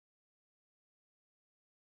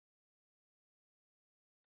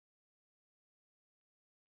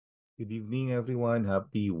Good evening, everyone.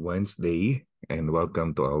 Happy Wednesday, and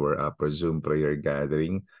welcome to our Upper Zoom prayer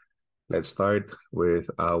gathering. Let's start with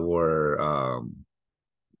our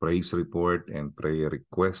praise report and prayer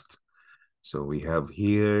request. So we have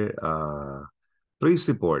here praise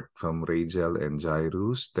report from Rachel and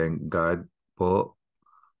Jairus. Thank God po,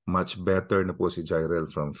 much better na po si Jairel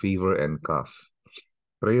from fever and cough.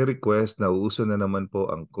 Prayer request, nauuso na naman po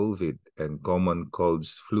ang COVID and common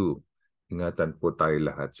colds flu. Ingatan po tayo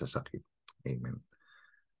lahat sa sakit. Amen.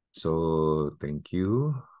 So, thank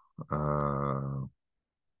you.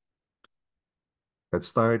 Let's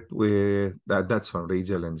start with, that's from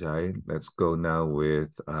Rachel and Jai. Let's go now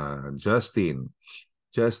with Justin.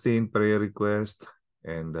 Justin, prayer request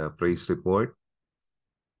and praise report.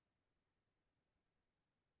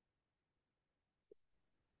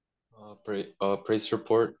 Praise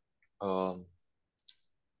report.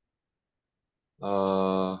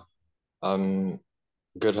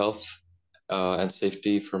 Good health and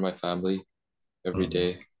safety for my family every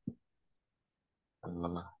day.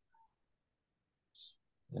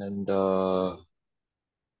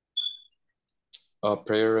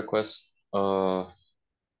 Prayer request.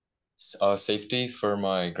 Safety for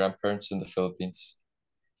my grandparents in the Philippines.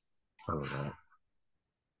 All right.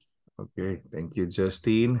 Okay, thank you,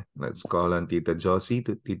 Justin. Let's call on Tita Josie.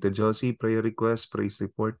 Tita Josie, prayer request, praise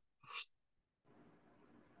report.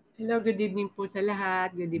 Hello, good evening po sa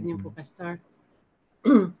lahat. Good evening po, Pastor.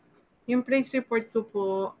 Yung praise report ko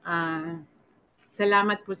po,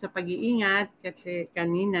 salamat po sa pag-iingat kasi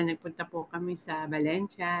kanina nagpunta po kami sa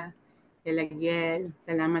Valencia, Delagiel.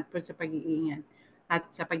 Salamat po sa pag-iingat at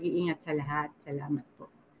sa pag-iingat sa lahat. Salamat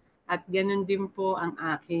po. At ganun din po ang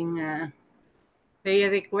aking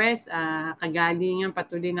prayer request,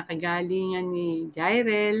 patuloy na kagalingan ni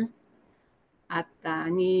Jairel at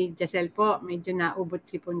ni Giselle po. Medyo naubot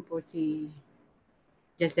sipon po si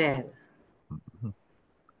Giselle.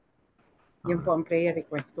 Yun po ang prayer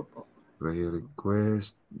request ko po. Prayer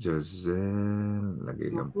request, Giselle.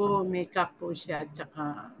 Lagay lang po. Makeup po siya at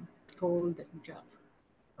saka cold and job.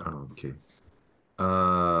 Okay.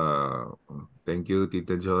 Thank you,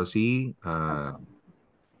 Tita Josie.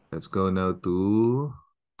 Let's go now to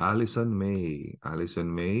Allison May. Allison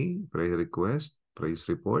May, prayer request, praise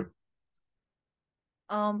report.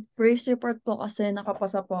 Praise report po kasi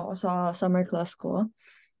nakapasa po ako sa summer class ko.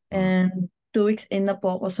 And 2 weeks in na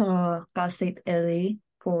po ako sa Cal State LA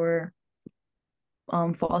for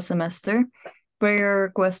fall semester.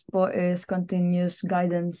 Prayer request po is continuous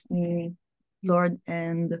guidance ni Lord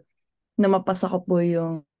and na mapasa ko po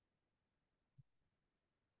yung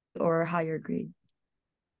or higher grade.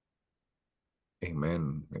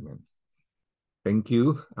 Amen. Amen. Thank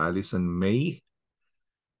you, Allison May.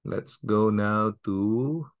 Let's go now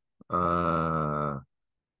to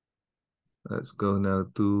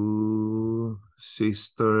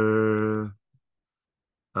Sister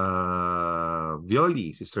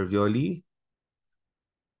Violi. Sister Violi,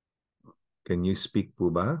 can you speak po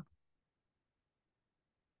ba?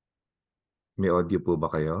 May audio po ba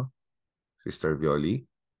kayo? Sister Violi?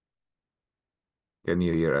 Can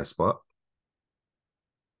you hear us po?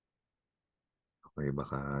 Okay,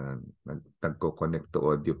 baka nagko-connect to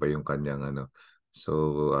audio pa yung kanyang ano.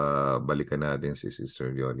 So, balikan natin si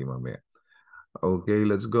Sister Violi mamaya. Okay,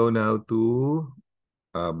 let's go now to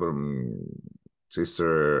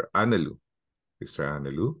Sister Analu. Sister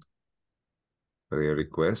Analu, prayer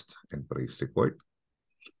request and praise report.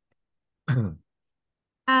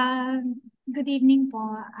 Good evening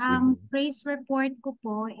po. Praise report ko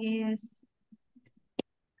po is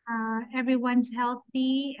everyone's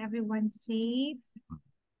healthy, everyone's safe.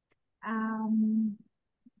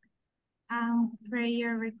 Ang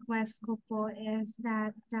prayer request ko po is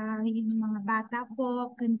that yung mga bata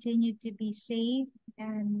po continue to be safe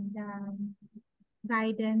and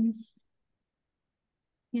guidance.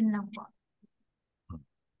 Yun lang po.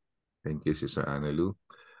 Thank you, Sister Analu.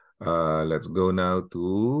 Let's go now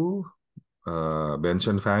to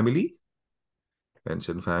Benson family.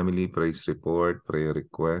 Benson family, praise report, prayer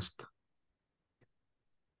request.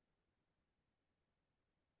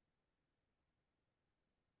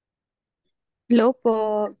 Hello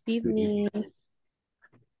po, good evening.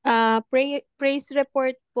 Praise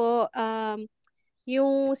report po,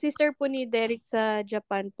 yung sister po ni Derek sa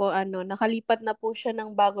Japan po, nakalipat na po siya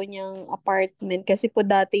ng bago niyang apartment kasi po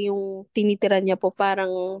dati yung tinitira niya po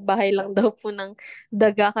parang bahay lang daw po ng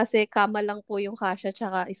daga kasi kama lang po yung kasya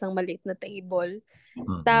tsaka isang maliit na table.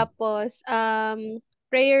 Tapos,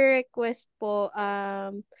 prayer request po,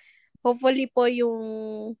 hopefully po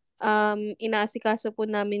yung inaasikaso po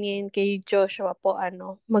namin ngayon kay Joshua po,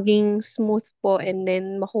 maging smooth po and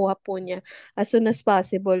then makuha po niya as soon as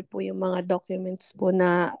possible po yung mga documents po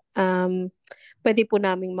na pwede po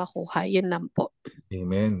naming makuha. Yun lang po.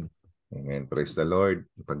 Amen. Amen. Praise the Lord.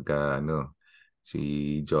 Pagka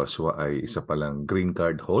si Joshua ay isa palang green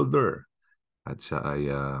card holder at siya ay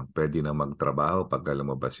pwede na magtrabaho pagka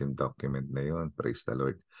lumabas yung document na yun. Praise the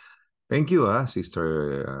Lord. Thank you,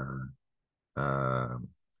 Sister.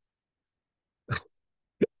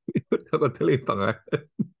 Ako talaga yung pangalan.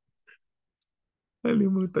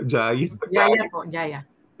 Nalimutan. Jaya. Jaya po, Jaya.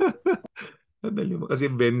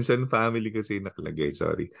 Kasi Benson family kasi nakalagay.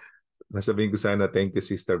 Sorry. Nasabihin ko sana, thank you,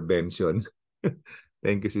 Sister Benson.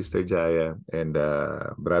 Thank you, Sister Jaya. And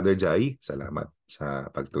Brother Jai, salamat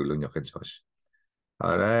sa pagtulong nyo kay Josh.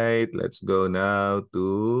 Alright, let's go now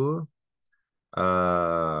to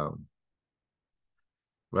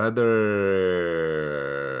Brother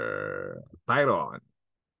Tyron.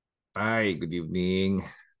 Hi, good evening.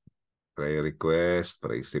 Prayer request,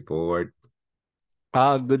 praise report.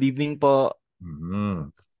 Good evening po.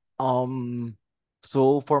 Mhm.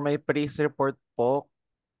 So for my praise report po,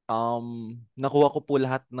 nakuha ko po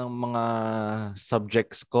lahat ng mga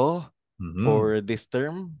subjects ko Mhm. for this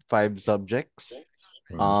term, 5 subjects.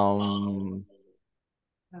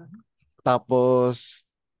 Tapos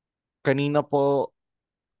kanina po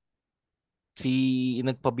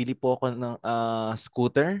nagpabili po ako ng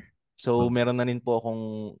scooter. So meron na rin po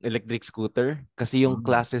akong electric scooter kasi yung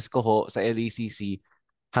classes ko ho sa LACC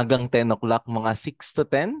hanggang 10 o'clock, mga 6 to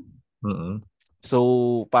 10. Mhm.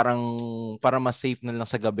 So para mas safe na lang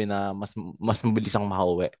sa gabi na mas mabilis ang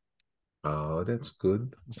makauwi. Oh, that's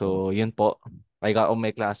good. So yun po. I got all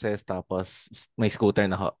my classes tapos may scooter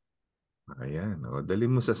na ho. Ayan. O, dali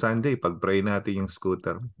mo sa Sunday. Pag-pray natin yung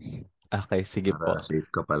scooter. Okay, sige po. Para safe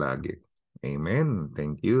ka palagi. Amen.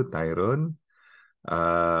 Thank you, Tyron.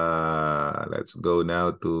 Let's go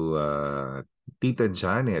now to Tita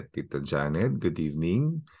Janet. Tita Janet, good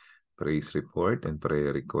evening. Praise report and prayer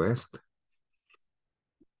request.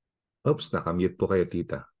 Oops, nakamute po kayo,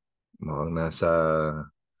 Tita. Mukhang nasa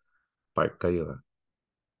park kayo.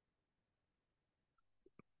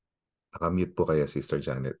 Nakamute po kayo, Sister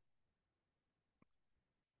Janet.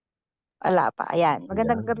 Wala pa. Ayan.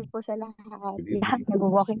 Magandang Ayan. gabi po sa lahat. Good Yan, evening.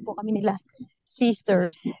 nag-walking po kami nila,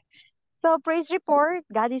 sisters. So, praise report.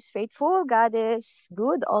 God is faithful. God is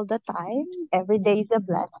good all the time. Every day is a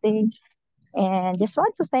blessing. And just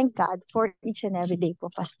want to thank God for each and every day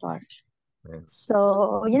po, Pastor. Ayan.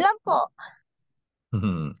 So, yun lang po.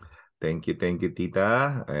 Thank you,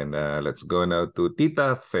 Tita. And let's go now to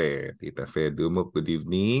Tita Fe. Tita Fe Dumok, good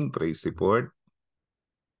evening. Praise report.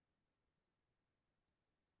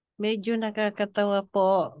 Medyo nakakatawa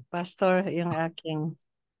po, Pastor, yung aking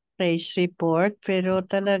praise report. Pero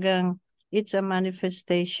talagang it's a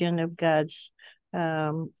manifestation of God's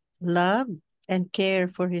love and care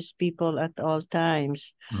for His people at all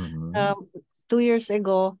times. 2 years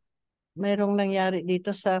ago, mayroong nangyari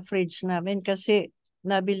dito sa fridge namin kasi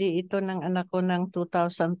nabili ito ng anak ko ng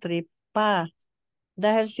 2003 pa.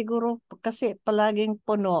 Dahil siguro kasi palaging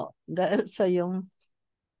puno dahil sa yung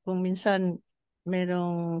kung minsan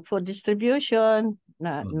merong food distribution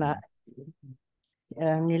na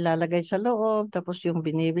nilalagay sa loob tapos yung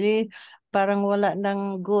binibili parang wala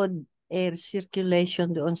ng good air circulation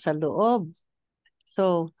doon sa loob.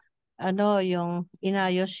 So yung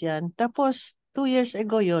inayos yan. Tapos 2 years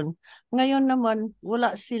ago yun. Ngayon naman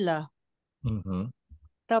wala sila.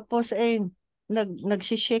 Tapos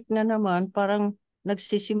nagsishake na naman, parang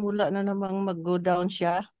nagsisimula na namang mag-go down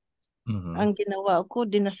siya. Ang ginawa ko,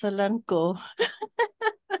 dinasalan ko.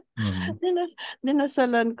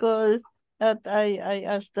 Dinasalan ko at I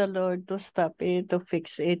asked the Lord to stop it, to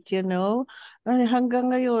fix it, Ay, hanggang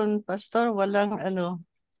ngayon, Pastor, walang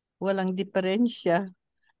diferensya.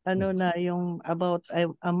 Na yung about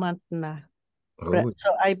a month na. So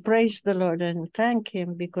I praise the Lord and thank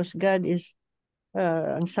Him because God is,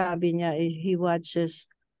 ang sabi niya, He watches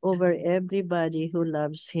over everybody who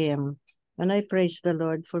loves Him. And I praise the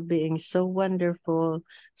Lord for being so wonderful,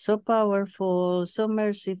 so powerful, so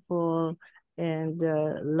merciful, and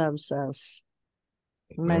loves us.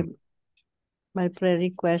 My prayer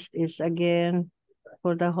request is again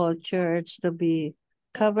for the whole church to be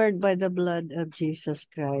covered by the blood of Jesus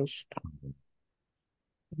Christ.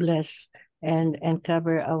 Bless and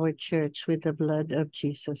cover our church with the blood of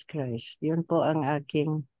Jesus Christ. Yun po ang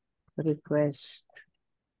aking request.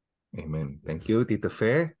 Amen. Thank you, Tita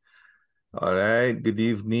Fe. All right, good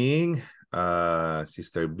evening.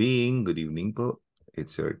 Sister Bing, good evening po.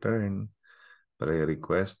 It's your turn. Prayer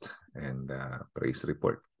request and praise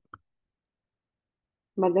report.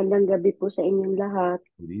 Magandang gabi po sa inyong lahat.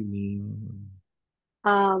 Good evening.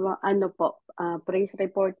 Ano po, praise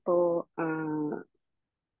report po,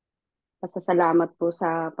 pasasalamat po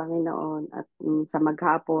sa Panginoon at sa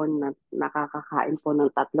maghapon na nakakakain po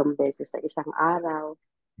ng 3 beses sa isang araw.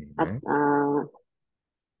 At Amen.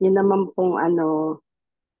 yun naman pong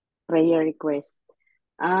prayer request.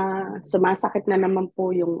 Sumasakit na naman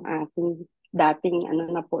po yung aking dating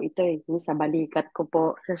na po ito yung sa balikat ko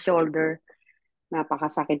po, sa shoulder.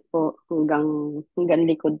 Napakasakit po hanggang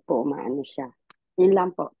likod po umaano siya. Yun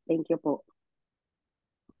lang po. Thank you po.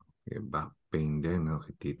 Back pain din, no?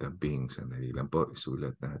 Kay Tita Bing. Sandali lang po,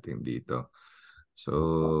 isulat natin dito.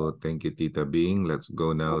 So, thank you, Tita Bing. Let's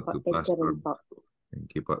go now Opo, to thank you rin Pastor. po. Thank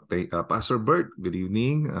you po. Pastor Bert, good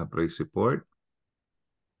evening. Praise report.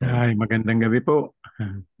 And Ay, magandang gabi po.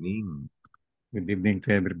 evening. Good evening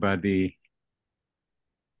to everybody.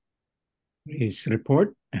 Praise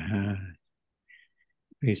report.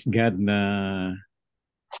 Praise God na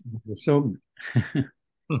busog.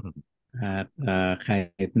 At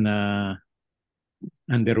kahit na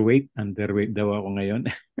underweight daw ako ngayon.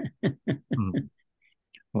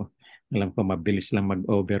 Alam ko mabilis lang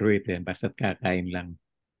mag-overweight basta't kakain lang.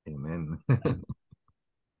 Amen.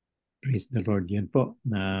 Praise the Lord, yan po,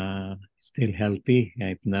 na still healthy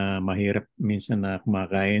kahit na mahirap minsan na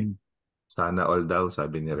kumakain. Sana all daw,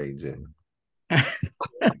 sabi ni Rachel.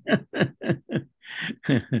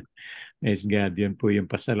 Praise God, yun po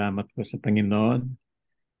yung pasalamat ko sa Panginoon.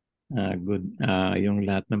 Good, yung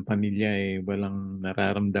lahat ng pamilya walang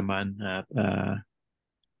nararamdaman at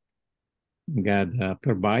God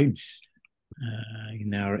provides in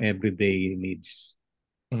our everyday needs.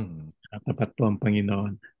 Tapat po ang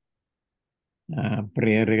Panginoon.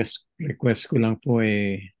 Prayer request ko lang po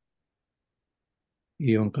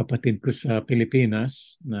yung kapatid ko sa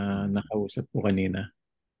Pilipinas na nakausap ko kanina.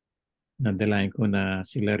 Nadalain ko na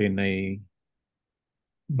sila rin ay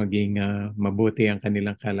maging mabuti ang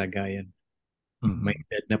kanilang kalagayan. May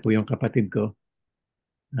edad na po yung kapatid ko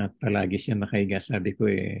at palagi siya nakahiga. Sabi ko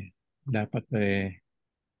dapat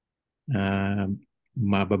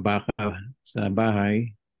mababa ka sa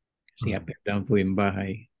bahay kasi up and down po yung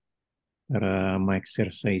bahay para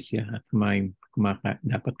ma-exercise siya at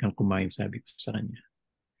dapat kang kumain, sabi ko sa kanya.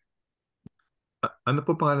 Ano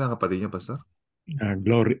po pangalan ng kapatid niya, Pastor?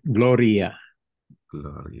 Gloria.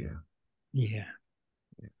 Gloria. Yeah.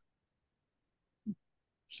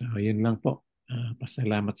 So, yun lang po.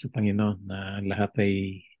 Pasalamat sa Panginoon na lahat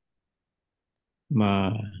ay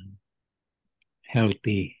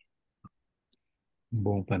healthy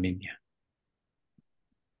buong pamilya.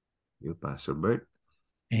 You, Pastor Bert.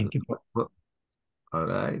 Thank you po. All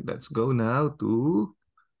right, let's go now to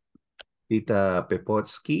Tita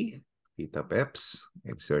Pepotsky. Tita Peps,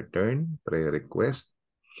 it's your turn. Prayer request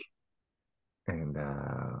and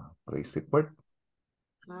praise report.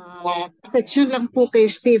 Affection lang po kay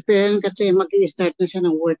Stephen kasi mag-i-start na siya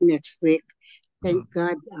ng work next week. Thank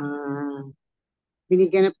God,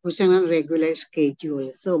 binigyan na po siya ng regular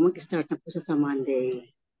schedule. So mag-start na po siya sa Monday.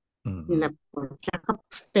 Yun lang po. Tsaka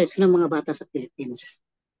affection ng mga bata sa Philippines.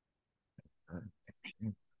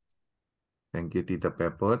 Thank you, Tita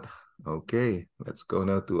Pepot. Okay, let's go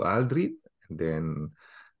now to Aldrin. And then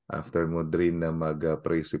after mo Drin na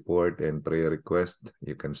mag-praise report and prayer request,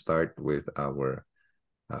 you can start with our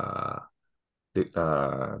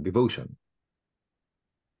devotion.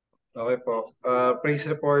 Okay po. Praise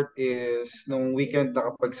report is nung weekend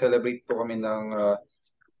nakapag-celebrate po kami ng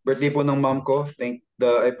birthday po ng mom ko.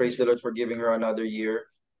 I praise the Lord for giving her another year.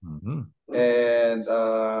 And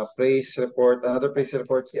another praise report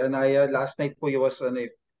si Anaya. Last night po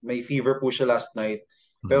may fever po siya last night.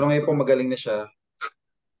 Pero ngayon po magaling na siya.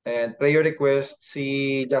 And prayer request,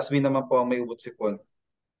 si Jasmine naman po ang may ubot sipon.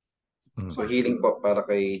 So healing po para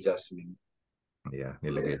kay Jasmine. Yeah,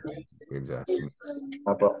 nilagay kay Jasmine.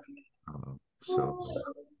 Apo. So,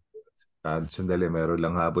 sandali, meron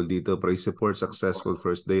lang habol dito. Praise support, successful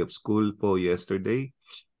first day of school po yesterday.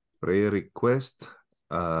 Prayer request,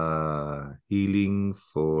 healing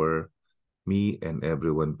for me and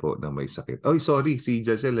everyone po na may sakit. Oh, sorry, si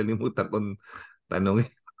Jacel, nalimutan kong tanongin.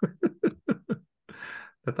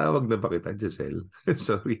 Tatawag na ba kita, Jacel?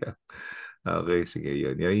 Sorry. Okay, sige,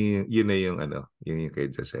 yun. Yun na yung yun yung kay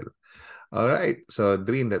Jacel. Alright, so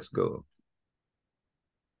Dream, let's go.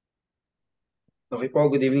 Okay po,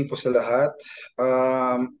 good evening po sa lahat.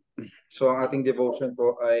 So ang ating devotion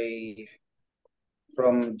po ay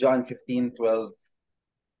from John 15:12.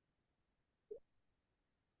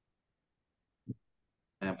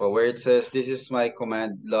 Ayan po, where it says, "This is my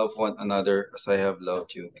command, love one another as I have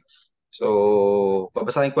loved you." So,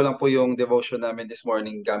 babasahin ko lang po yung devotion namin this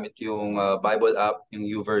morning gamit yung Bible app, yung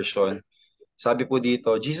YouVersion. Sabi po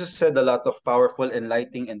dito, Jesus said a lot of powerful,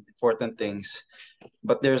 enlightening, and important things.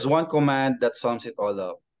 But there's one command that sums it all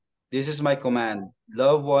up. This is my command.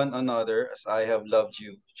 Love one another as I have loved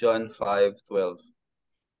you. John 5:12.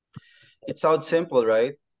 It sounds simple,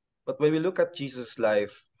 right? But when we look at Jesus'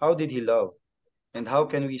 life, how did he love? And how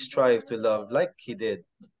can we strive to love like he did?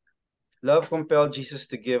 Love compelled Jesus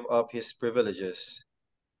to give up his privileges.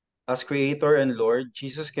 As creator and Lord,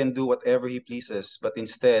 Jesus can do whatever he pleases, but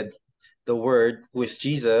instead, the Word, who is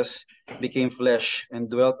Jesus, became flesh and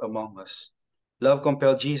dwelt among us. Love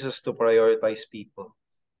compelled Jesus to prioritize people.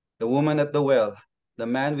 The woman at the well, the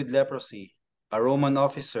man with leprosy, a Roman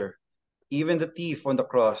officer, even the thief on the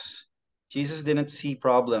cross. Jesus didn't see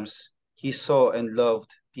problems, he saw and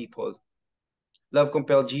loved people. Love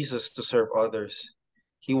compelled Jesus to serve others.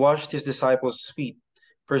 He washed his disciples' feet,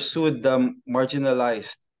 pursued the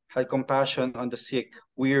marginalized, had compassion on the sick,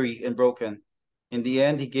 weary, and broken. In the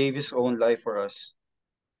end, he gave his own life for us.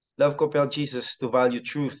 Love compelled Jesus to value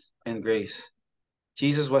truth and grace.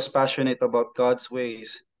 Jesus was passionate about God's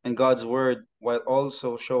ways and God's word while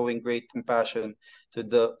also showing great compassion to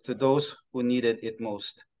those who needed it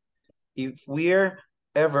most. If we're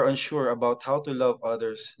ever unsure about how to love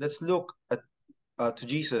others, let's look to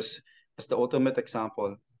Jesus as the ultimate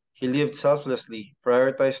example. He lived selflessly,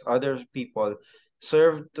 prioritized other people,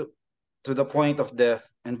 served to the point of death,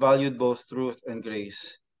 and valued both truth and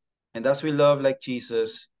grace. And as we love like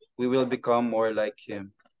Jesus, we will become more like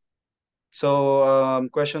him. So,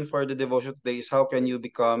 question for the devotion today is how can you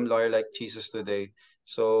become loyal like Jesus today?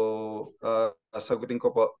 So, sagutin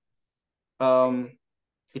ko po. Ano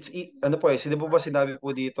po eh, sino po ba sinabi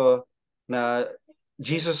po dito na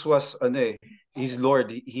Jesus was ano eh, he's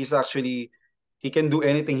Lord. He's actually he can do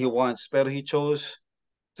anything he wants, pero he chose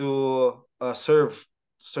to serve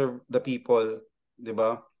the people, 'di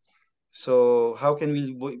ba? So, how can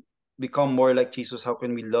we become more like Jesus? How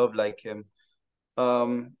can we love like him?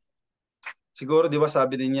 Um, Siguro 'di ba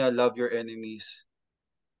sabi din niya, love your enemies.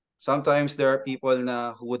 Sometimes there are people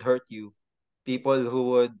na who would hurt you, people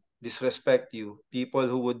who would disrespect you, people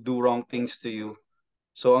who would do wrong things to you.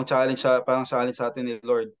 So ang challenge sa atin ni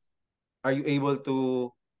Lord, are you able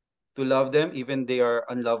to love them even they are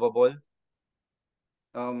unlovable?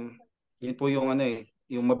 Yun po yung ano eh,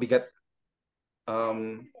 yung mabigat.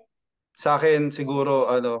 Sa akin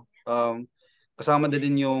siguro kasama na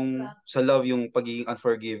din yung sa love yung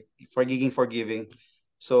pagiging forgiving.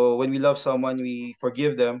 So when we love someone, we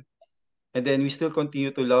forgive them and then we still continue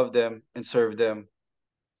to love them and serve them.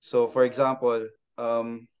 So for example,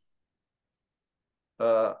 a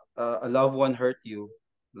loved one hurt you.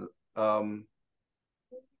 Um,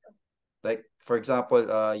 like for example,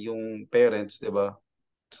 yung parents, 'di ba?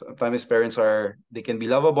 Sometimes parents they can be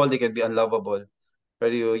lovable, they can be unlovable.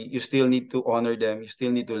 But you still need to honor them, you still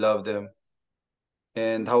need to love them.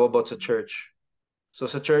 And how about sa church? So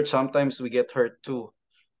sa church, sometimes we get hurt too.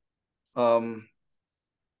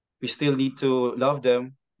 We still need to love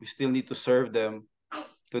them, we still need to serve them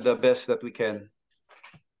to the best that we can.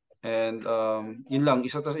 And yun lang,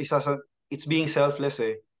 it's being selfless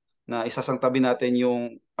eh, na isasang tabi natin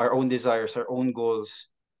yung our own desires, our own goals.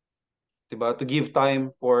 Diba? To give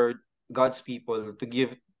time for God's people, to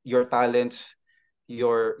give your talents,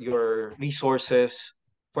 your resources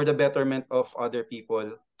for the betterment of other people.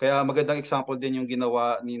 Kaya magandang example din yung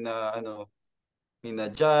ginawa ni na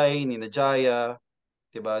Jai, ni na Jaya,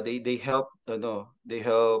 'di ba? They help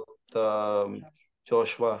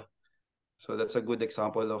Joshua. So that's a good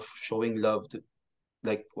example of showing love to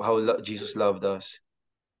like how Jesus loved us.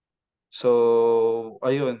 So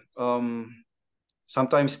ayun,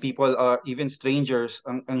 sometimes people are even strangers,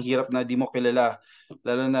 ang hirap na di mo kilala,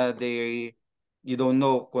 lalo na you don't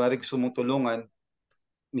know kung ano gusto mong tulungan,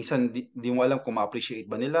 minsan di mo alam kung ma-appreciate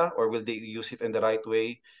ba nila or will they use it in the right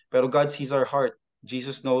way. Pero God sees our heart.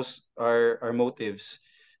 Jesus knows our motives.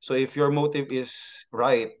 So if your motive is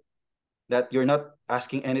right, that you're not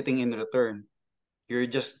asking anything in return, you're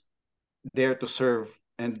just there to serve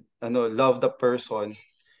and love the person,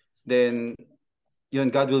 then yun,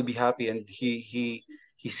 God will be happy and he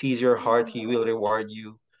sees your heart, he will reward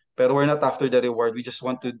you. Pero we're not after the reward. We just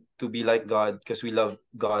want to be like God because we love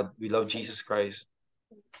God. We love Jesus Christ.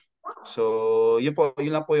 So, yun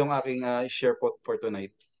lang po yung aking share po for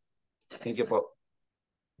tonight. Thank you po.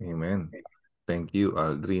 Amen. Thank you,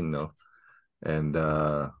 Aldrin, no? And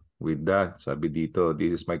with that, sabi dito,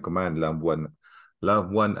 this is my command, love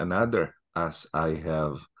one another as I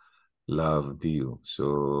have loved you.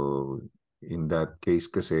 So, in that case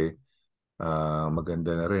kasi,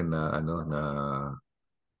 maganda na rin na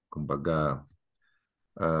kumbaga,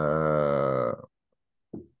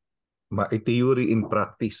 ma-theory in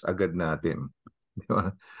practice agad natin. Di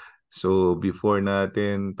ba? So before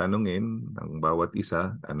natin tanungin ng bawat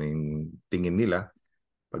isa, ano yung tingin nila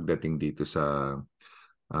pagdating dito sa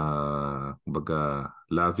kumbaga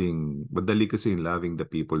madali kasi loving the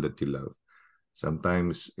people that you love.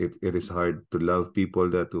 Sometimes it is hard to love people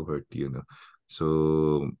that will hurt you, no?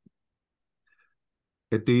 So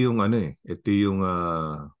ito yung ito yung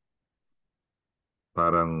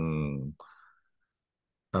parang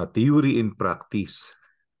theory in practice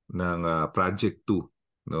ng Project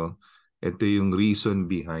 2, no? Ito yung reason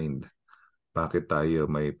behind bakit tayo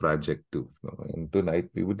may Project 2, no? And tonight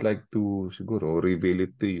we would like to siguro reveal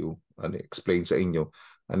it to you, explain sa inyo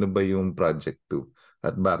ano ba yung Project 2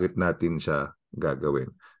 at bakit natin siya gagawin.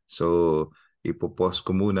 So ipo-pause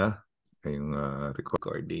ko muna yung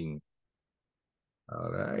recording. All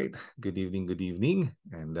right. Good evening,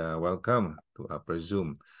 and welcome to Upper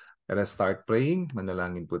Zoom. Let us start praying.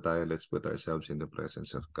 Manalangin po tayo. Let's put ourselves in the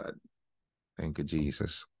presence of God. Thank you,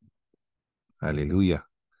 Jesus. Hallelujah.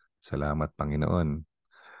 Salamat, Panginoon.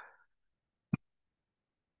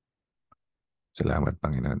 Salamat,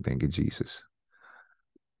 Panginoon. Thank you, Jesus.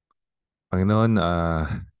 Panginoon,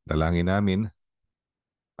 dalangin namin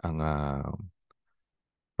ang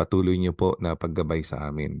patuloy niyo po na paggabay sa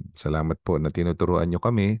amin. Salamat po na tinuturuan niyo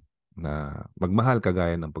kami na magmahal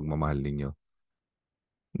kagaya ng pagmamahal ninyo.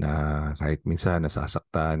 Na kahit minsan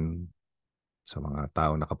nasasaktan sa mga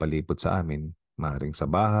tao na kapalibot sa amin, maaaring sa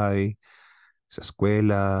bahay, sa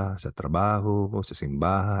eskwela, sa trabaho, sa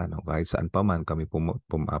simbahan, o kahit saan pa man kami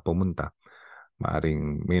pumunta,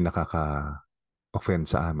 maaaring may nakaka-offend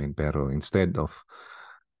sa amin. Pero instead of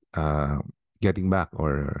getting back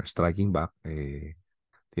or striking back,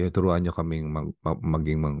 tinuturuan nyo kaming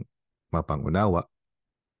maging mapangunawa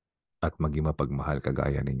at maging mapagmahal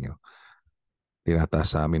kagaya ninyo.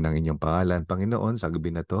 Tinataas sa amin ang inyong pangalan, Panginoon, sa gabi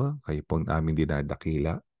na to. Kayo pong aming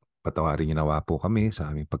dinadakila. Patawarin niyo nawa po kami sa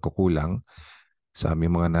aming pagkukulang, sa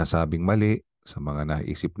aming mga nasabing mali, sa mga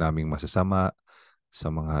naisip naming masasama, sa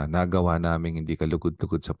mga nagawa naming hindi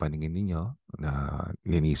kalugod-lugod sa paningin ninyo, na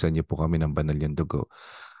linisan niyo po kami ng banal yung dugo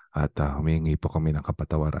at humingi po kami ng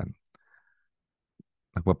kapatawaran.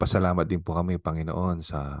 Nagpapasalamat din po kami, Panginoon,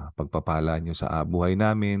 sa pagpapala niyo sa buhay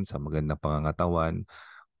namin, sa magandang pangangatawan,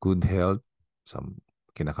 good health, sa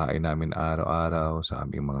kinakain namin araw-araw, sa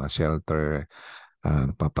aming mga shelter.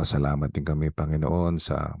 Nagpapasalamat din kami, Panginoon,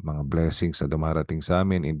 sa mga blessings na dumarating sa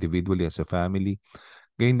amin individually as a family.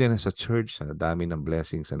 Ganyan din sa church, sa dami ng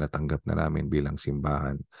blessings na natanggap na namin bilang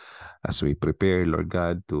simbahan. As we prepare, Lord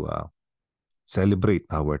God, to celebrate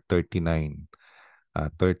our 39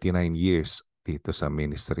 years dito sa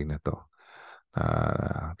ministry na to.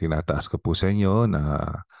 Tinataas ko po sa inyo na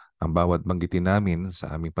ang bawat banggitin namin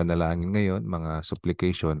sa aming panalangin ngayon, mga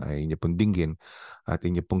supplication ay inyo pong dinggin at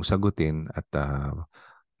inyo pong sagutin at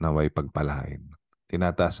naway pagpalain.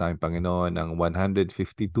 Tinataas sa aming Panginoon ang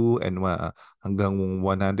 152 and hanggang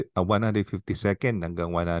 152nd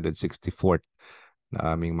hanggang 164th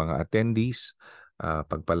na aming mga attendees.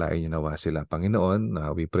 Pagpalain niyo nawa sila, Panginoon.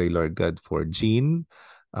 We pray, Lord God, for Jean.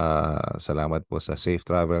 Salamat po sa safe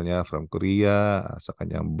travel niya from Korea, sa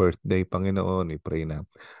kanyang birthday, Panginoon. We pray na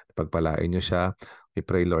pagpalain niyo siya. We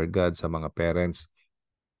pray, Lord God, sa mga parents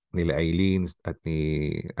nila Eileen at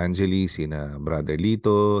ni Angeli, sina Brother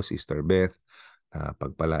Lito, Sister Beth.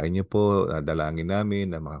 Pagpalain niyo po, dalangin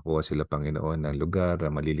namin na makakuha sila, Panginoon, ng lugar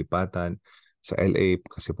na malilipatan sa LA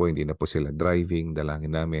kasi po hindi na po sila driving.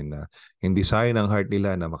 Dalangin namin na hindi sayang ang heart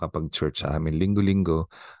nila na makapag-church sa amin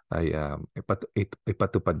linggo-linggo ay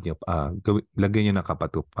ipatupad niyo, lagyan niyo ng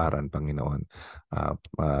kapatuparan, Panginoon.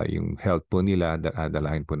 Yung health po nila,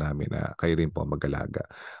 dalangin po namin na kayo rin po mag-alaga.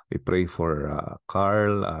 We pray for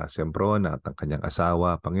Carl Sempron at ang kanyang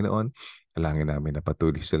asawa, Panginoon. Dalangin namin na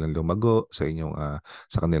patuloy silang lumago sa inyong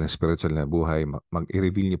sa kanilang spiritual na buhay.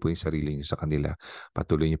 Mag-i-reveal niyo po yung sarili niyo sa kanila.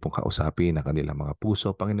 Patuloy niyo pong kausapin ang kanilang mga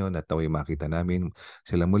puso, Panginoon, at naway makita namin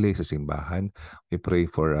sila muli sa simbahan. We pray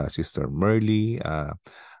for Sister Merly.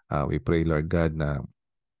 We pray, Lord God, na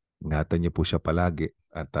ingatan niyo po siya palagi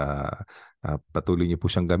at patuloy niyo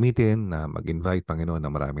po siyang gamitin na mag-invite, Panginoon,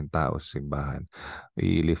 ng maraming tao sa simbahan.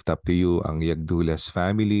 We lift up to you ang Yagdulas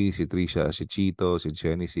family, si Trisha, si Chito, si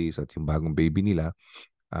Genesis at yung bagong baby nila.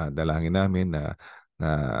 Dalangin namin na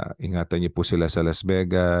ingatan niyo po sila sa Las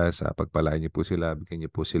Vegas, pagpalain niyo po sila, bigyan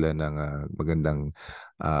niyo po sila ng magandang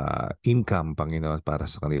income, Panginoon, para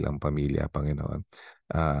sa kanilang pamilya, Panginoon.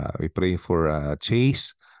 We pray for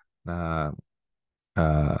Chase na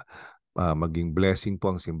maging blessing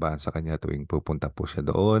po ang simbahan sa kanya tuwing pupunta po siya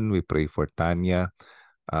doon. We pray for Tanya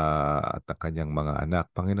at ang kanyang mga anak.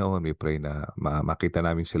 Panginoon, we pray na makita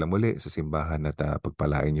namin sila muli sa simbahan at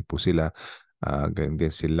pagpalain niyo po sila. Ganyan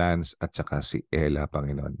din si Lance at saka si Ella,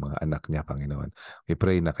 Panginoon, mga anak niya, Panginoon. We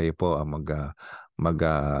pray na kayo po ang mag,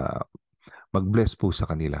 ah, mag-bless po sa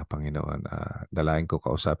kanila, Panginoon. Dalayan ko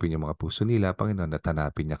kausapin yung mga puso nila, Panginoon, at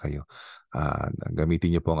hanapin niya kayo.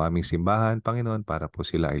 Gamitin niyo po ang aming simbahan, Panginoon, para po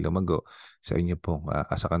sila ay lumago sa inyo pong,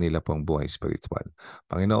 sa kanila pong buhay spiritual.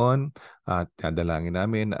 Panginoon, at dalangin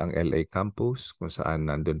namin ang LA campus kung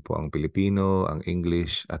saan nandun po ang Pilipino, ang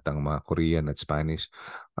English, at ang mga Korean at Spanish.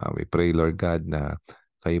 We pray, Lord God, na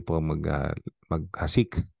kayo po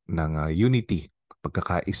maghasik ng unity,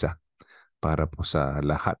 pagkakaisa para po sa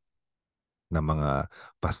lahat ng mga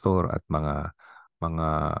pastor at mga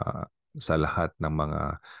sa lahat ng mga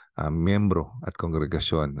miyembro at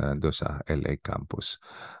kongregasyon doon sa LA campus.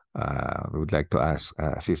 We would like to ask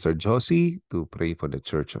Sister Josie to pray for the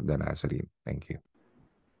Church of the Nazarene. Thank you.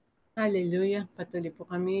 Hallelujah. Patuloy po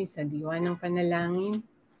kami sa diwa ng panalangin.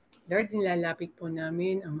 Lord, nilalapit po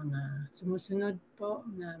namin ang mga sumusunod po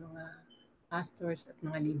na mga pastors at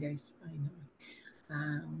mga leaders, Panginoon.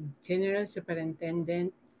 General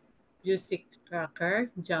Superintendent Yusik Cracker,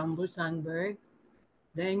 Jumbo Sandberg,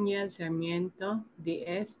 Daniel Sarmiento,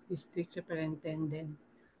 DS, District Superintendent,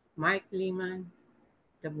 Mark Liman,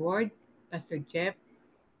 the Board, Pastor Jeff,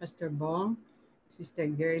 Pastor Bong, Sister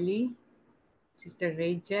Girly, Sister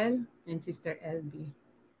Rachel, and Sister LB.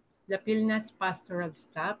 LAFILNAZ Pastoral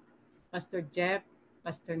Staff, Pastor Jeff,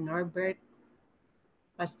 Pastor Norbert,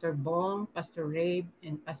 Pastor Bong, Pastor Rabe,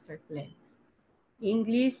 and Pastor Glenn.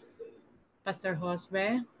 English, Pastor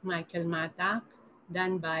Josue, Michael Mata,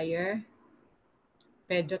 Dan Bayer,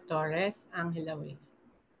 Pedro Torres, Angela Way.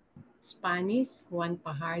 Spanish, Juan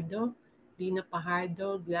Pajardo, Lina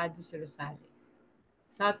Pajardo, Gladys Rosales.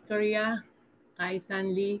 South Korea,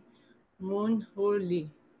 Kaisan Lee, Moon Ho Lee.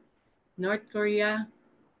 North Korea,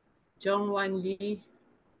 Jongwan Lee,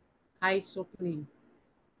 Hai Suk Lee.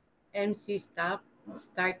 MC Staff,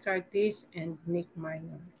 Star Curtis, and Nick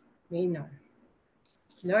Maynor.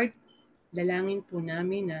 Lord, dalangin po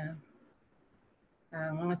namin na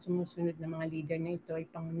ang mga sumusunod na mga leader na ito ay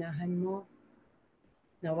pangunahan mo.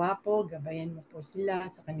 Nawa po, gabayan mo po sila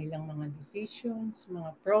sa kanilang mga decisions,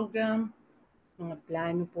 mga program, mga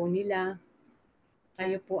plano po nila.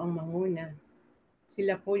 Kayo po ang manguna.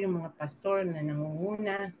 Sila po yung mga pastor na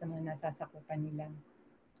nangunguna sa mga nasasakupan nila.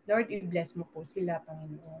 Lord, i-bless mo po sila,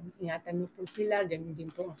 Panginoon. Ingatan mo po sila, ganun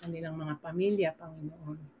din po ang kanilang mga pamilya,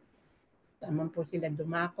 Panginoon. Tamang po sila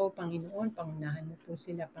dumako, Panginoon, pangunahan mo po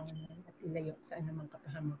sila, Panginoon, at ilayo sa anumang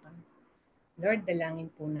kapahamakan. Lord, dalangin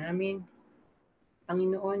po namin,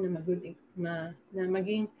 Panginoon, na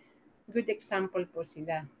maging good example po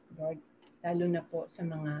sila, Lord, lalo na po sa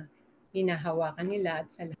mga hinahawakan nila at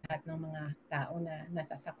sa lahat ng mga tao na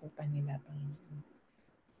nasasakupan nila, Panginoon.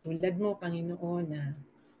 Tulad mo, Panginoon, na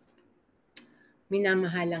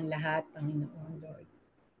minamahal ang lahat, Panginoon, Lord.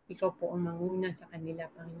 Ikaw po ang manguna sa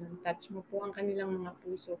kanila, Panginoon. Touch mo po ang kanilang mga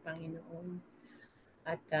puso, Panginoon.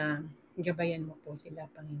 At gabayan mo po sila,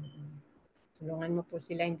 Panginoon. Tulungan mo po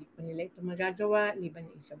sila, hindi po nila ito magagawa, liban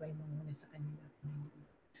na ikaw ay manguna sa kanila, Panginoon.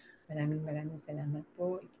 Maraming salamat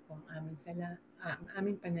po. Ito po ang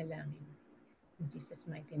aming panalangin. In Jesus'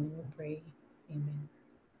 mighty name we pray. Amen.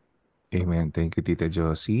 Amen. Thank you, Tita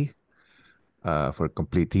Josie. For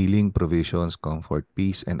complete healing, provisions, comfort,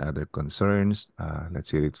 peace, and other concerns.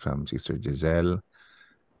 Let's hear it from Sister Giselle.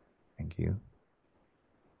 Thank you.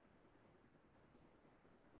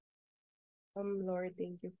 Lord,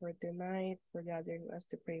 thank you for tonight, for gathering us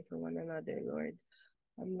to pray for one another, Lord.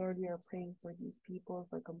 Lord, we are praying for these people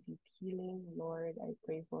for complete healing. Lord, I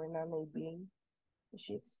pray for Nanay Bing.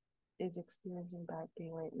 She is experiencing back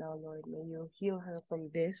pain right now, Lord. May you heal her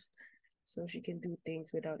from this so she can do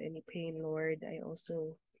things without any pain, Lord. I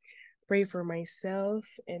also pray for myself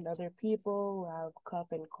and other people who have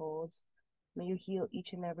cough and colds. May you heal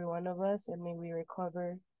each and every one of us, and may we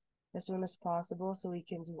recover as soon as possible so we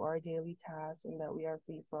can do our daily tasks and that we are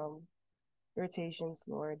free from irritations,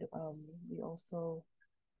 Lord. We also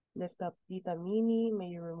lift up Tita Mini.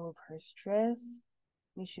 May you remove her stress.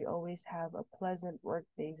 May she always have a pleasant work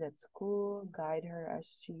days at school. Guide her as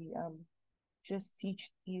she just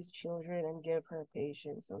teach these children and give her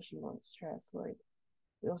patience so she won't stress, Lord.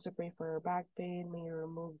 We also pray for her back pain. May you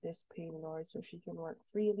remove this pain, Lord, so she can work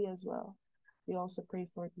freely as well. We also pray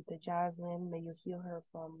for Tita Jasmine. May you heal her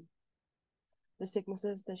from the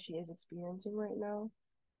sicknesses that she is experiencing right now.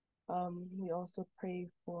 We also pray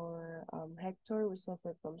for Hector, who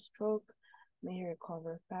suffered from stroke. May he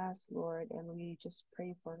recover fast, Lord, and we just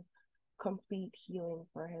pray for complete healing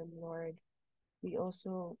for him, Lord. We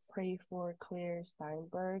also pray for Claire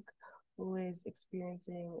Steinberg, who is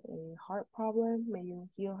experiencing a heart problem. May you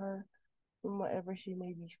heal her from whatever she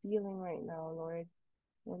may be feeling right now, Lord.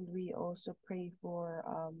 And we also pray for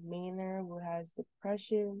Maynard, who has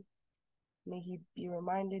depression. May he be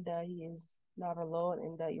reminded that he is not alone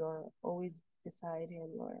and that you're always beside him,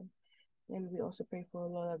 Lord. And we also pray for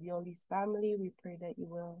Lola Violi's family. We pray that you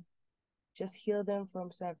will just heal them from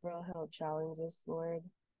several health challenges, Lord.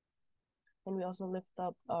 And we also lift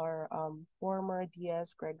up our former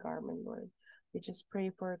DS, Greg Garman, Lord. We just pray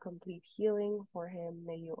for a complete healing for him.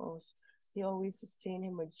 May you always sustain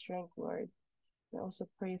him with strength, Lord. We also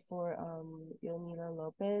pray for Yonila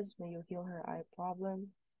Lopez. May you heal her eye problem.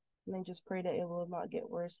 And I just pray that it will not get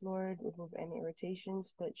worse, Lord. Remove any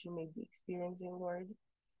irritations that she may be experiencing, Lord.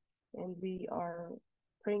 And we are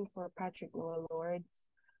praying for Patrick Noah, Lord.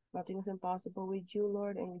 Nothing is impossible with you,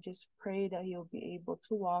 Lord. And we just pray that he'll be able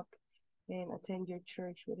to walk and attend your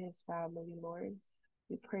church with his family, Lord.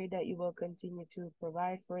 We pray that you will continue to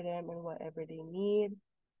provide for them and whatever they need,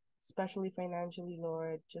 especially financially,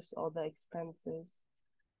 Lord, just all the expenses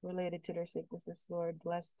related to their sicknesses, Lord.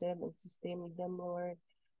 Bless them and sustain them, Lord,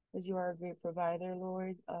 as you are a great provider,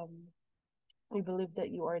 Lord. We believe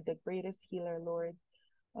that you are the greatest healer, Lord.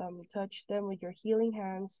 Touch them with your healing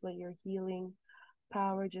hands. Let your healing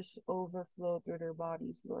power just overflow through their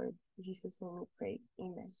bodies, Lord. In Jesus' name we pray.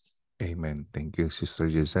 Amen. Amen. Thank you, Sister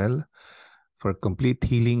Giselle. For complete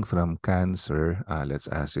healing from cancer, let's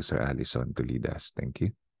ask Sister Allison to lead us. Thank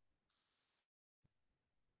you.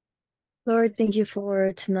 Lord, thank you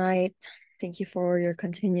for tonight. Thank you for your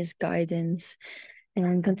continuous guidance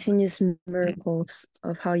and continuous miracles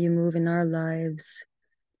of how you move in our lives.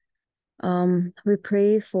 We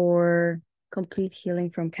pray for complete healing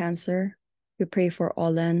from cancer. We pray for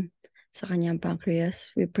Olan sa kanyang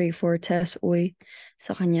pancreas. We pray for Tess Uy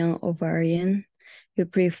sa kanyang ovarian. We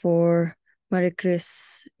pray for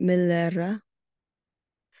Maricris Millera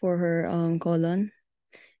for her colon.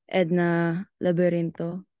 Edna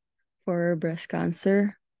Laberinto for her breast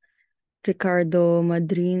cancer. Ricardo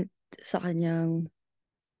Madrin sa kanyang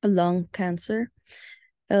lung cancer.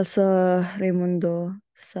 Elsa Raimundo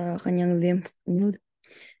sa kanyang lymph node.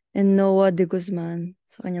 And Noah de Guzman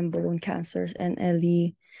sa kanyang bone cancers. And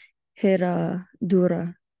Ellie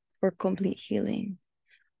Heradura for complete healing.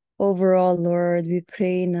 Overall, Lord, we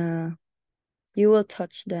pray na you will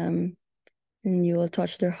touch them and you will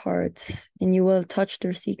touch their hearts and you will touch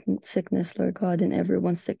their sickness, Lord God, and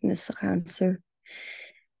everyone's sickness sa cancer.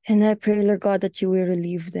 And I pray, Lord God, that you will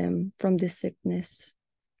relieve them from this sickness.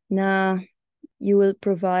 Na you will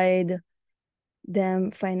provide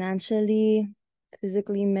them financially,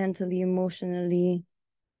 physically, mentally, emotionally,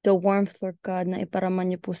 the warmth, Lord God, na iparaman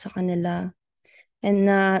niyo po sa kanila. And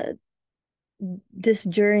na this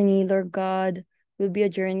journey, Lord God, will be a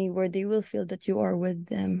journey where they will feel that you are with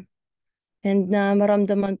them. And na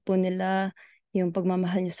maramdaman po nila yung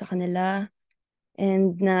pagmamahal niyo sa kanila.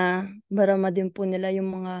 And na marama din po nila yung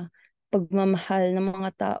mga pagmamahal ng mga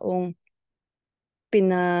taong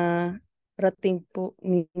pinarating po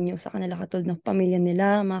ninyo sa kanila katulad ng pamilya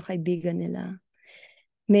nila, mga kaibigan nila.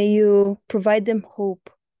 May you provide them hope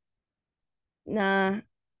na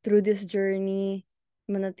through this journey,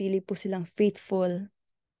 manatili po silang faithful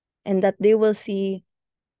and that they will see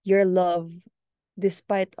your love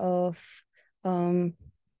despite of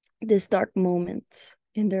these dark moments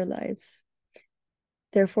in their lives.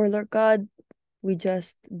 Therefore, Lord God, we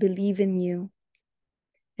just believe in you.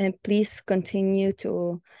 And please continue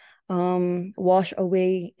to wash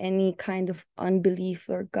away any kind of unbelief,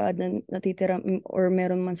 Lord God, na natitira or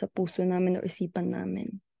meron man sa puso namin o isipan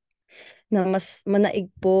namin. Na mas manaig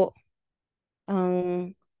po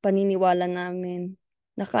ang paniniwala namin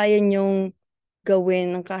na kaya niyong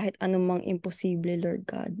gawin ng kahit anumang imposible, Lord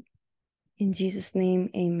God. In Jesus' name,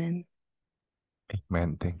 amen.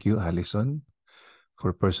 Amen. Thank you, Allison.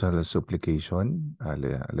 For personal supplication,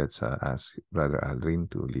 let's ask Brother Aldrin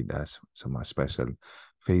to lead us some special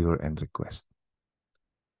favor and request.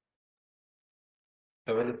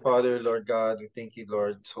 Heavenly Father, Lord God, we thank you,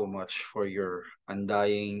 Lord, so much for your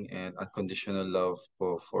undying and unconditional love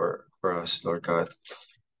for us, Lord God.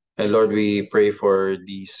 And Lord, we pray for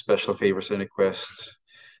these special favors and requests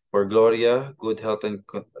for Gloria, good health and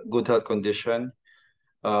good health condition.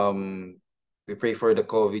 We pray for the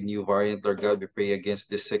COVID new variant, Lord God. We pray against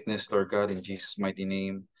this sickness, Lord God, in Jesus' mighty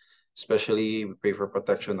name. Especially, we pray for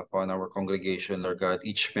protection upon our congregation, Lord God.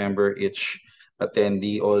 Each member, each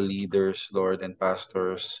attendee, all leaders, Lord, and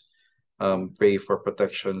pastors. Pray for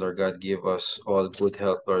protection, Lord God. Give us all good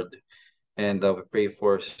health, Lord. And we pray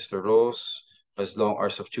for Sister Rose, as long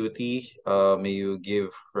hours of duty. May you give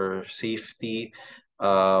her safety,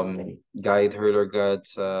 guide her, Lord God,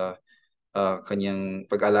 sa kanyang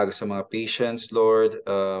pag-alaga sa mga patients, Lord.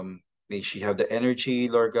 May she have the energy,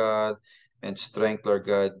 Lord God, and strength, Lord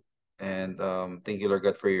God. And thank you, Lord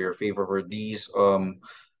God, for your favor for these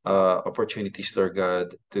opportunities, Lord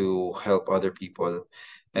God, to help other people.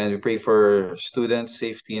 And we pray for students'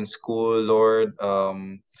 safety in school, Lord.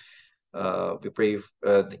 We pray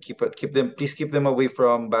to keep them, please keep them away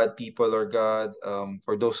from bad people, Lord God.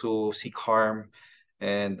 For those who seek harm,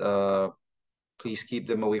 and please keep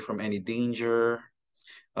them away from any danger.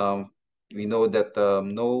 Um, we know that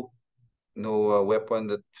no weapon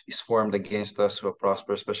that is formed against us will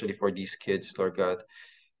prosper, especially for these kids, Lord God.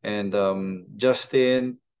 And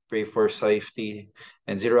Justin, pray for safety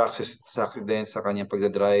and zero accidents sa kanyang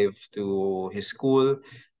pagdadrive to his school.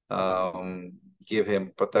 Give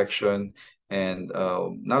him protection and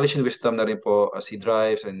knowledge and wisdom na rin po as he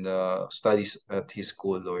drives and studies at his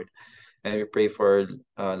school, Lord. And we pray for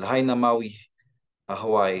Lahaina na Maui,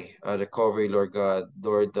 Hawaii, recovery, Lord God.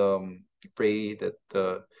 Lord, we pray that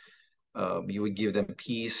you would give them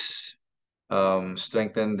peace,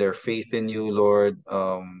 strengthen their faith in you, Lord,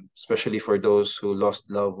 especially for those who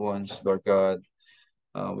lost loved ones, Lord God.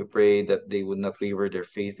 We pray that they would not waver their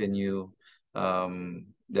faith in you,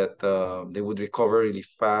 that they would recover really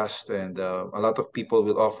fast, and a lot of people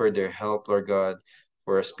will offer their help, Lord God,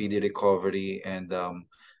 for a speedy recovery, and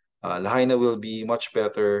Lahaina will be much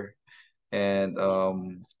better and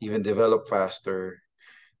even develop faster,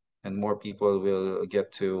 and more people will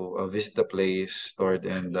get to visit the place, Lord,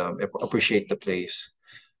 and appreciate the place.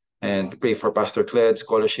 And we pray for Pastor Cled,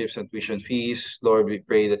 scholarships and tuition fees. Lord, we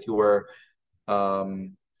pray that you are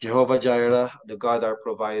Jehovah Jireh, the God, our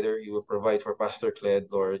provider. You will provide for Pastor Cled,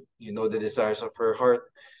 Lord. You know the desires of her heart.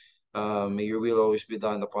 May your will always be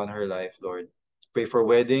done upon her life, Lord. Pray for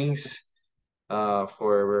weddings,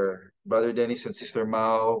 for Brother Dennis and Sister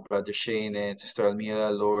Mao, Brother Shane and Sister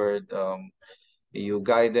Almira, Lord. You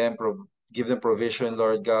guide them, give them provision,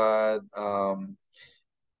 Lord God,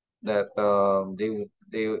 that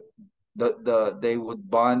they would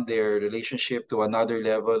bond their relationship to another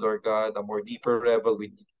level, Lord God, a more deeper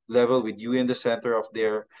level with you in the center of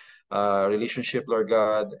their relationship, Lord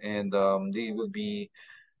God, and they would be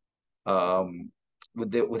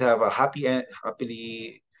would have a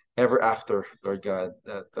happily ever after, Lord God,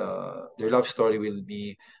 that their love story will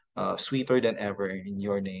be sweeter than ever in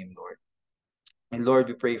your name, Lord. And Lord,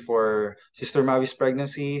 we pray for Sister Mavi's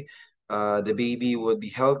pregnancy. The baby would be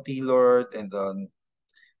healthy, Lord, and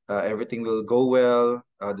everything will go well.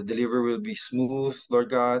 The delivery will be smooth, Lord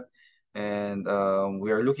God. And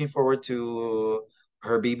we are looking forward to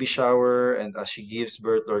her baby shower. And as she gives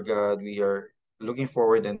birth, Lord God, we are looking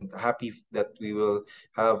forward and happy that we will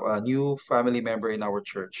have a new family member in our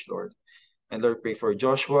church, Lord. And Lord, pray for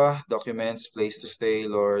Joshua, documents, place to stay,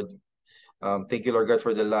 Lord. Thank you, Lord God,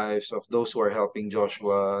 for the lives of those who are helping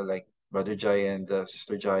Joshua, like Brother Jaya and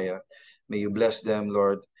Sister Jaya. May you bless them,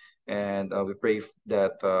 Lord. And we pray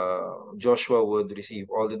that Joshua would receive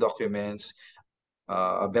all the documents,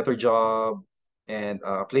 a better job, and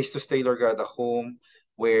a place to stay, Lord God, a home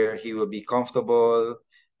where he will be comfortable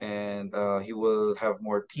and he will have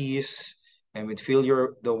more peace and would feel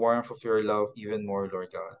the warmth of your love even more, Lord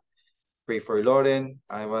God. Pray for Lauren,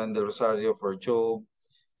 Ivan, the Rosario, for Job,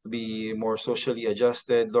 to be more socially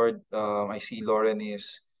adjusted. Lord, I see Lauren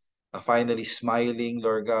is finally smiling,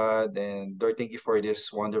 Lord God. And Lord, thank you for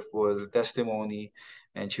this wonderful testimony.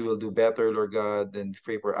 And she will do better, Lord God. And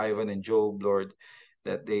pray for Ivan and Job, Lord,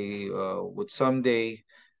 that they would someday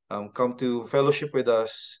come to fellowship with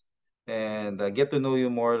us and get to know you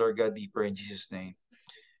more, Lord God, deeper in Jesus' name.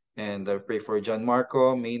 And I pray for John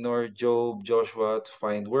Marco, Maynor, Job, Joshua to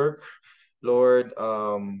find work. Lord,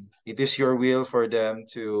 it is your will for them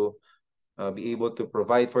to be able to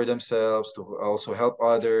provide for themselves, to also help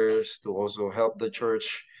others, to also help the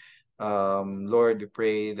church. Lord, we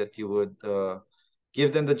pray that you would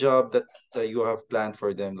give them the job that you have planned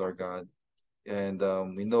for them, Lord God. And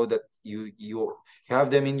we know that you have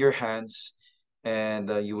them in your hands, and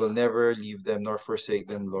you will never leave them nor forsake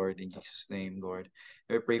them, Lord, in Jesus' name, Lord.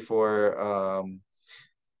 We pray for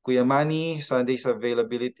Kuya Manny, Sunday's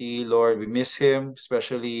availability, Lord, we miss him,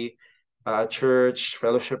 especially church,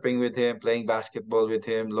 fellowshipping with him, playing basketball with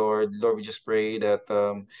him, Lord. Lord, we just pray that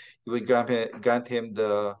you would grant him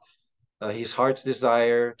the his heart's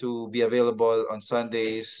desire to be available on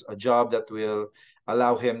Sundays, a job that will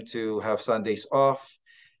allow him to have Sundays off.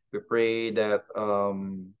 We pray that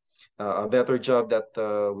a better job that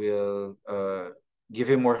will give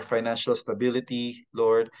him more financial stability,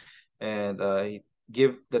 Lord, and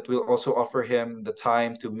will also offer him the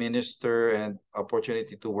time to minister and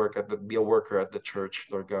opportunity to be a worker at the church,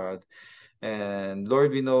 Lord God. And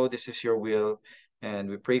Lord, we know this is your will, and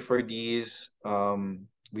we pray for these.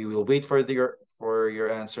 We will wait for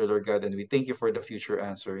your answer, Lord God, and we thank you for the future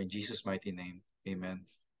answer in Jesus' mighty name. Amen.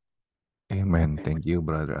 Amen. Thank you,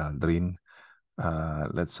 Brother Aldrin.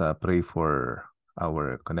 Let's pray for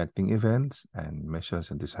our connecting events and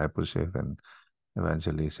missions and discipleship and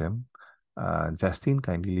evangelism. Justin,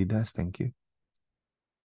 kindly lead us. Thank you.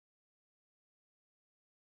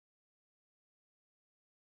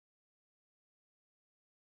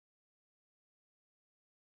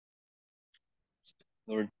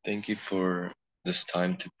 Lord, thank you for this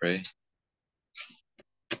time to pray.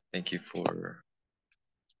 Thank you for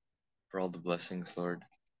all the blessings, Lord.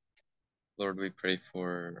 Lord, we pray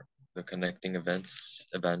for the connecting events,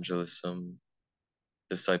 evangelism,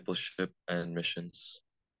 discipleship, and missions.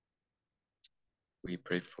 We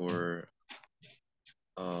pray for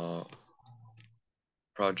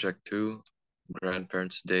Project 2,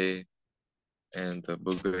 Grandparents' Day, and the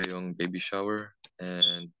Bugayong baby shower,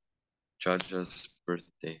 and Jaja's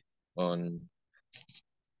birthday on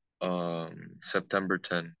September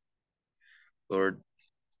 10. Lord,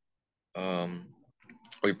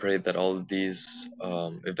 we pray that all of these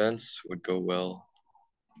events would go well,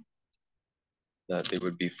 that they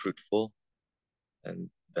would be fruitful,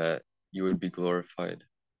 and that you would be glorified.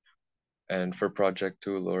 And for Project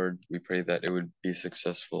 2, Lord, we pray that it would be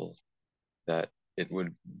successful, that it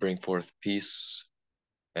would bring forth peace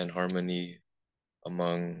and harmony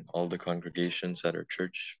among all the congregations at our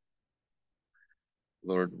church.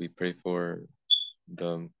 Lord, we pray for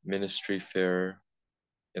the ministry fair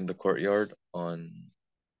in the courtyard on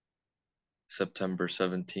September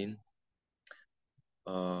 17.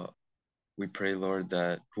 We pray, Lord,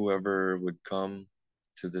 that whoever would come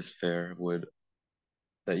to this fair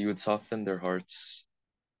that you would soften their hearts,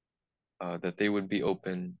 that they would be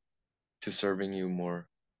open to serving you more.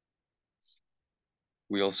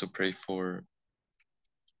 We also pray for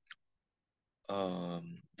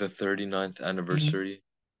the 39th anniversary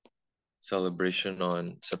celebration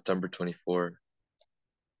on September 24.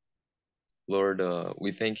 Lord,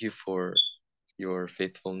 we thank you for your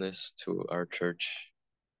faithfulness to our church,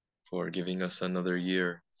 for giving us another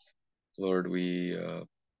year. Lord, we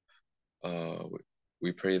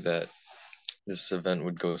pray that this event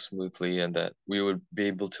would go smoothly and that we would be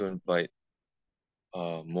able to invite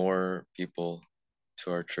more people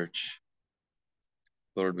to our church.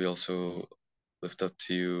 Lord, we also lift up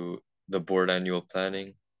to you the board annual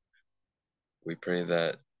planning. We pray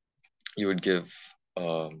that you would give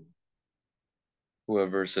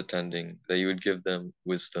whoever's attending, that you would give them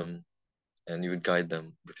wisdom and you would guide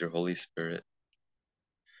them with your Holy Spirit.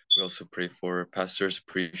 We also pray for Pastor's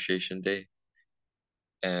Appreciation Day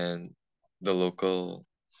and the local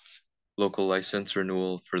license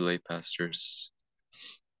renewal for lay pastors.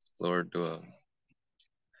 Lord,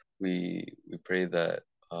 we pray that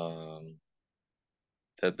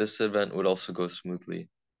that this event would also go smoothly,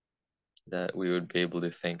 that we would be able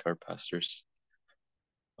to thank our pastors.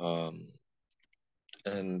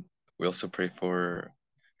 And we also pray for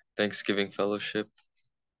Thanksgiving Fellowship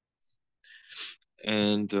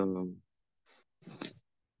and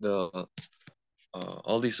the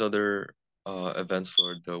all these other events,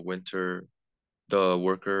 Lord, the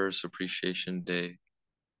Workers Appreciation Day,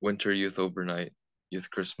 Winter Youth Overnight, Youth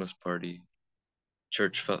Christmas Party,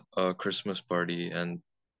 Church Christmas Party, and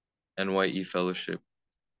NYE Fellowship.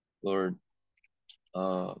 Lord,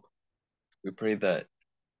 we pray that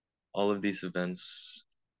all of these events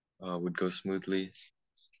would go smoothly,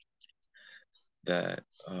 that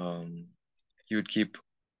you would keep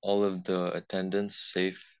all of the attendants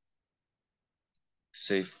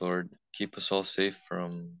safe, Lord. Keep us all safe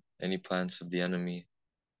from any plans of the enemy.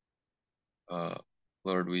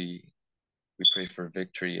 Lord, we pray for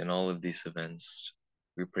victory in all of these events.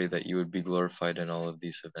 We pray that you would be glorified in all of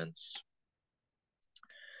these events.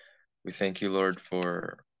 We thank you, Lord,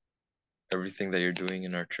 for everything that you're doing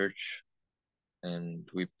in our church. And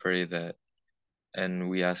we pray that, and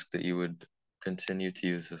we ask that you would continue to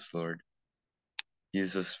use us, Lord.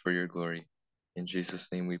 Use us for your glory. In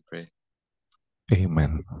Jesus' name we pray.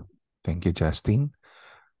 Amen. Thank you, Justin.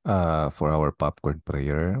 For our popcorn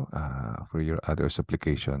prayer, for your other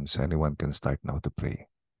supplications, anyone can start now to pray.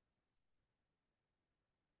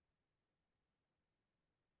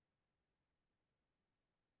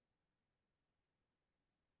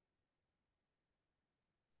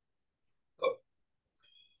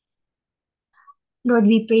 Lord,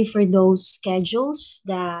 we pray for those schedules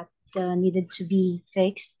that needed to be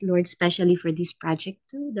fixed, Lord, especially for this project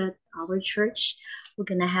too, that our church we're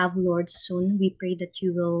gonna have, Lord, soon. We pray that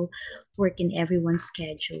you will work in everyone's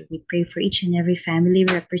schedule. We pray for each and every family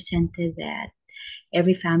represented, that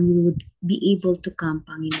every family would be able to come,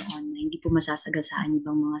 Panginoon, na hindi po masasagasaan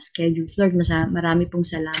ibang mga schedules. Lord, marami pong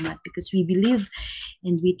salamat because we believe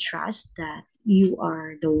and we trust that you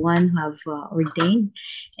are the one who have ordained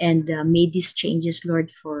and made these changes, Lord,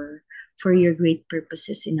 for your great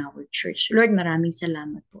purposes in our church. Lord, maraming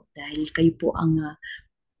salamat po dahil kayo po ang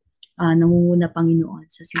nangunguna, Panginoon,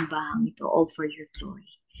 sa simbahang ito, all for your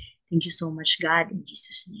glory. Thank you so much, God, in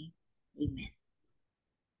Jesus' name. Amen.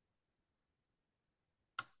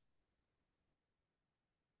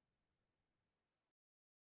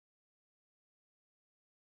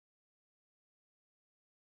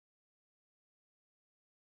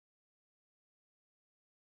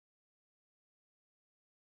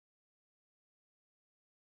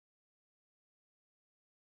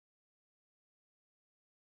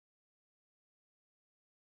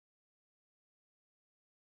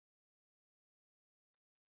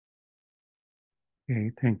 Okay,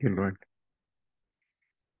 thank you, Lord.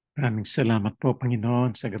 Maraming salamat po,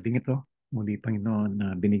 Panginoon, sa gabing ito. Muli, Panginoon,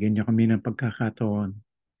 na binigyan niyo kami ng pagkakataon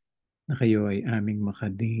na kayo ay aming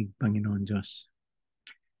makadig, Panginoon Diyos.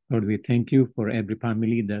 Lord, we thank you for every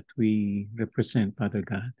family that we represent, Father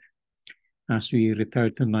God. As we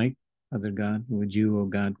retire tonight, Father God, would you, O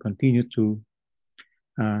God, continue to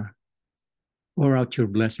pour out your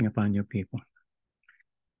blessing upon your people.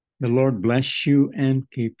 The Lord bless you and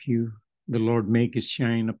keep you. The Lord make his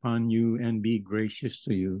shine upon you and be gracious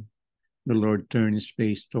to you. The Lord turn his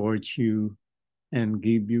face towards you and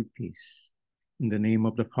give you peace. In the name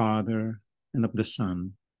of the Father, and of the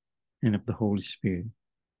Son, and of the Holy Spirit.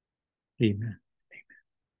 Amen.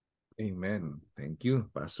 Amen. Thank you,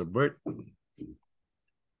 Pastor Bert.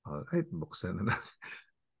 Alright, buksan na natin.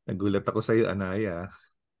 Nagulat ako sa iyo, Anaya.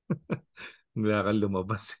 Wala kang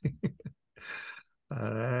lumabas.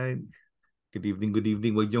 Alright. Good evening, good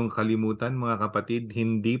evening. Huwag niyong kalimutan, mga kapatid,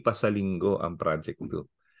 hindi pa sa linggo ang Project 2.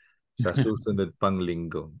 Sa susunod pang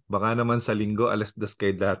linggo. Baka naman sa linggo, 2:00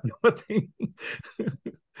 kayo lahat dumating.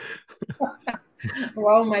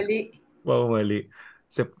 Wow, mali. Wow, mali.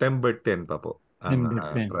 September 10 pa po ang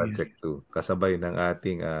September 10, Project 2. Kasabay ng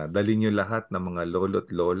ating, dali nyo lahat ng mga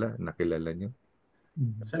lolo't lola na kilala nyo.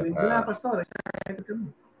 Sa linggo na, Pastor.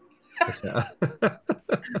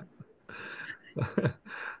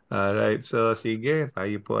 Alright, so sige,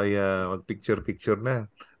 tayo po ay mag-picture-picture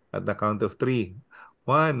na. At the count of 3.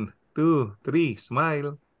 1, 2, 3,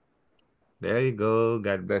 smile. There you go.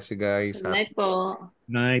 God bless you guys. Good night po.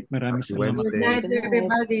 Night. Maraming Happy salamat. Good Wednesday. night,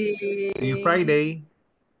 everybody. See you Friday.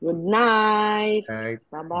 Good night. Night.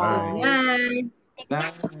 Bye-bye. Good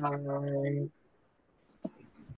night. Bye.